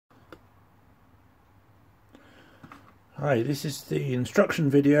Hi, this is the instruction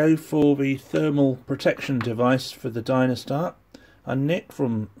video for the thermal protection device for the dynastart. I'm Nick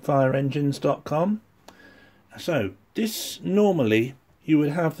from fireengines.com. So this, normally you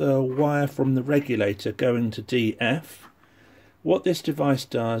would have the wire from the regulator going to DF. What this device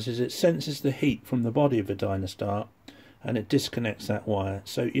does is it senses the heat from the body of the dynastart and it disconnects that wire.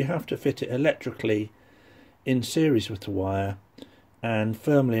 So you have to fit it electrically in series with the wire and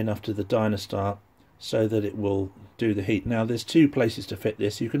firmly enough to the dynastart so that it will do the heat. Now there's two places to fit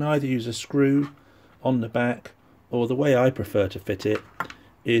this. You can either use a screw on the back, or the way I prefer to fit it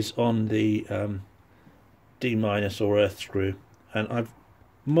is on the D- or earth screw, and I've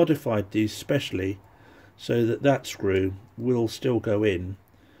modified these specially so that that screw will still go in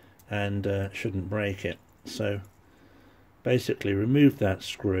and shouldn't break it. So basically remove that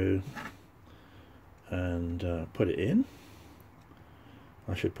screw and put it in.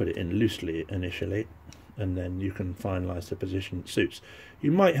 I should put it in loosely initially, and then you can finalize the position it suits. You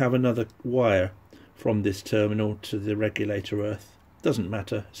might have another wire from this terminal to the regulator earth, doesn't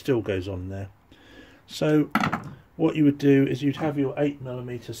matter, still goes on there. So what you would do is you'd have your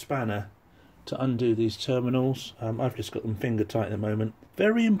 8mm spanner to undo these terminals. I've just got them finger tight at the moment.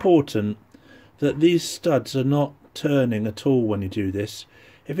 Very important that these studs are not turning at all when you do this.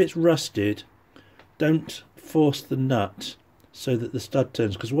 If it's rusted, don't force the nut so that the stud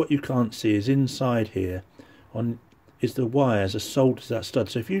turns, because what you can't see is inside here is the wires are soldered to that stud.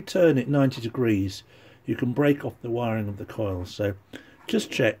 So if you turn it 90 degrees, you can break off the wiring of the coils. So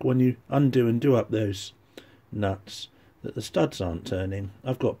just check when you undo and do up those nuts that the studs aren't turning.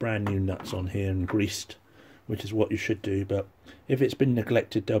 I've got brand new nuts on here and greased, which is what you should do, but if it's been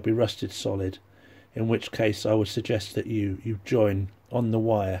neglected they'll be rusted solid, in which case I would suggest that you join on the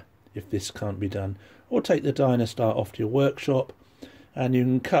wire if this can't be done, or take the dynastart off to your workshop and you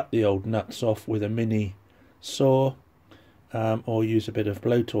can cut the old nuts off with a mini saw, or use a bit of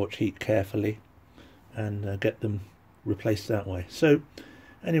blowtorch heat carefully and get them replaced that way. So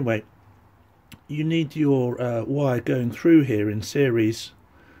anyway, you need your wire going through here in series.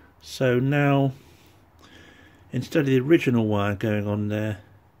 So now, instead of the original wire going on there,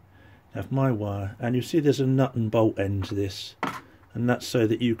 I have my wire, and you see there's a nut and bolt end to this, and that's so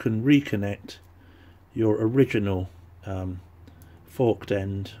that you can reconnect your original forked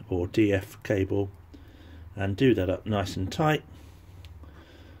end or DF cable and do that up nice and tight.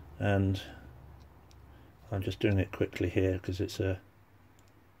 And I'm just doing it quickly here because it's a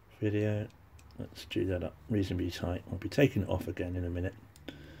video. Let's do that up reasonably tight. I'll be taking it off again in a minute.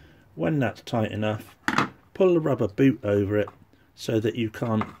 When that's tight enough, pull the rubber boot over it so that you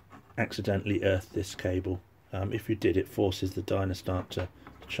can't accidentally earth this cable. If you did, it forces the dynastart to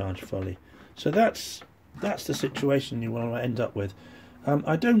charge fully. So that's the situation you will end up with.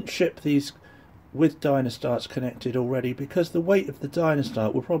 I don't ship these with dynastarts connected already because the weight of the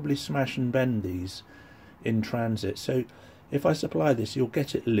dynastart will probably smash and bend these in transit. So if I supply this, you'll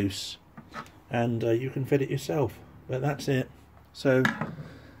get it loose and you can fit it yourself. But that's it. So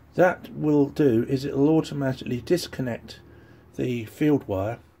that will do is it will automatically disconnect the field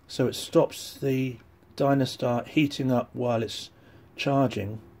wire, so it stops the dynastart heating up while it's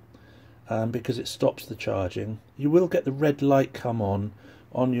charging, because it stops the charging. You will get the red light come on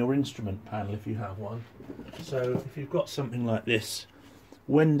your instrument panel if you have one. So if you've got something like this,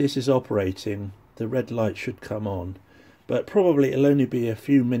 when this is operating the red light should come on, but probably it'll only be a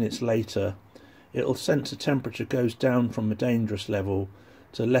few minutes later. It'll sense the temperature goes down from a dangerous level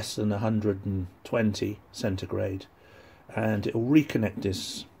to less than 120 centigrade, and it'll reconnect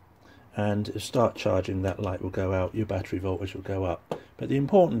this and it'll start charging. That light will go out, your battery voltage will go up. But the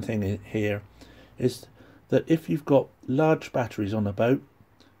important thing here is that if you've got large batteries on a boat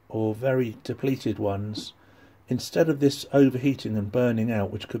or very depleted ones, instead of this overheating and burning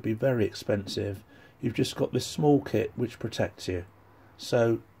out, which could be very expensive, you've just got this small kit which protects you.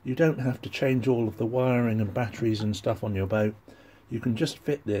 So you don't have to change all of the wiring and batteries and stuff on your boat. You can just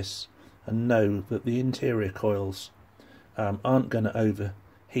fit this and know that the interior coils aren't going to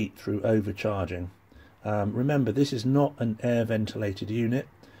overheat through overcharging. Remember, this is not an air ventilated unit,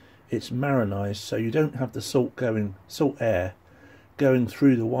 it's marinized, so you don't have the salt air going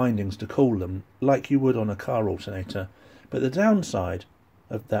through the windings to cool them like you would on a car alternator. But the downside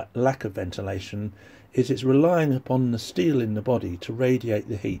of that lack of ventilation is it's relying upon the steel in the body to radiate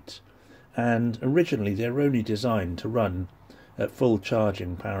the heat, and originally they're only designed to run at full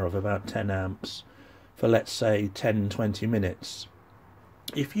charging power of about 10 amps for, let's say, 10-20 minutes.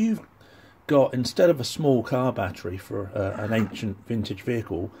 If you've got, instead of a small car battery for an ancient vintage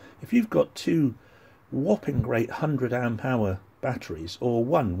vehicle, if you've got two whopping great 100 amp hour batteries, or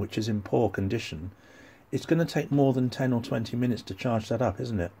one which is in poor condition, it's going to take more than 10 or 20 minutes to charge that up,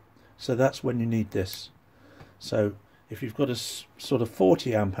 isn't it? So that's when you need this. So if you've got a sort of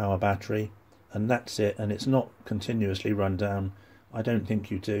 40 amp hour battery and that's it, and it's not continuously run down, I don't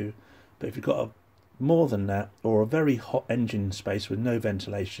think you do. But if you've got more than that, or a very hot engine space with no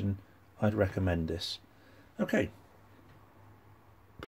ventilation, I'd recommend this. Okay.